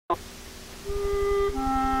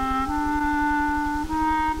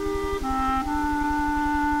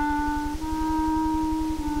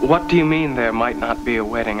What do you mean there might not be a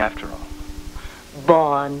wedding after all?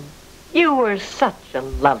 Vaughn, you were such a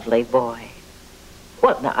lovely boy.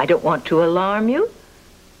 Well, now, I don't want to alarm you,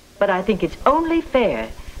 but I think it's only fair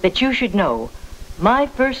that you should know my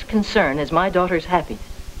first concern is my daughter's happiness.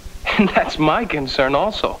 And that's my concern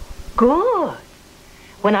also. Good.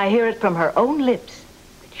 When I hear it from her own lips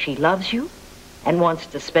that she loves you and wants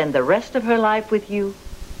to spend the rest of her life with you,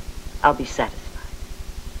 I'll be satisfied.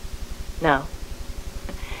 Now,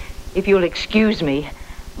 if you'll excuse me,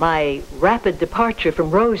 my rapid departure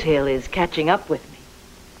from Rosehill is catching up with me.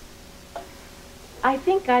 I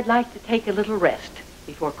think I'd like to take a little rest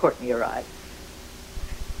before Courtney arrives.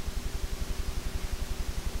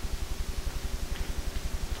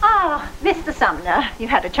 Ah, Mr. Sumner, you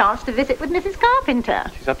had a chance to visit with Mrs. Carpenter.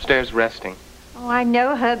 She's upstairs resting. Oh, I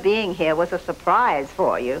know her being here was a surprise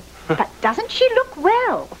for you. But doesn't she look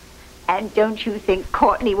well? And don't you think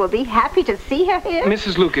Courtney will be happy to see her here?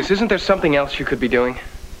 Mrs. Lucas, isn't there something else you could be doing?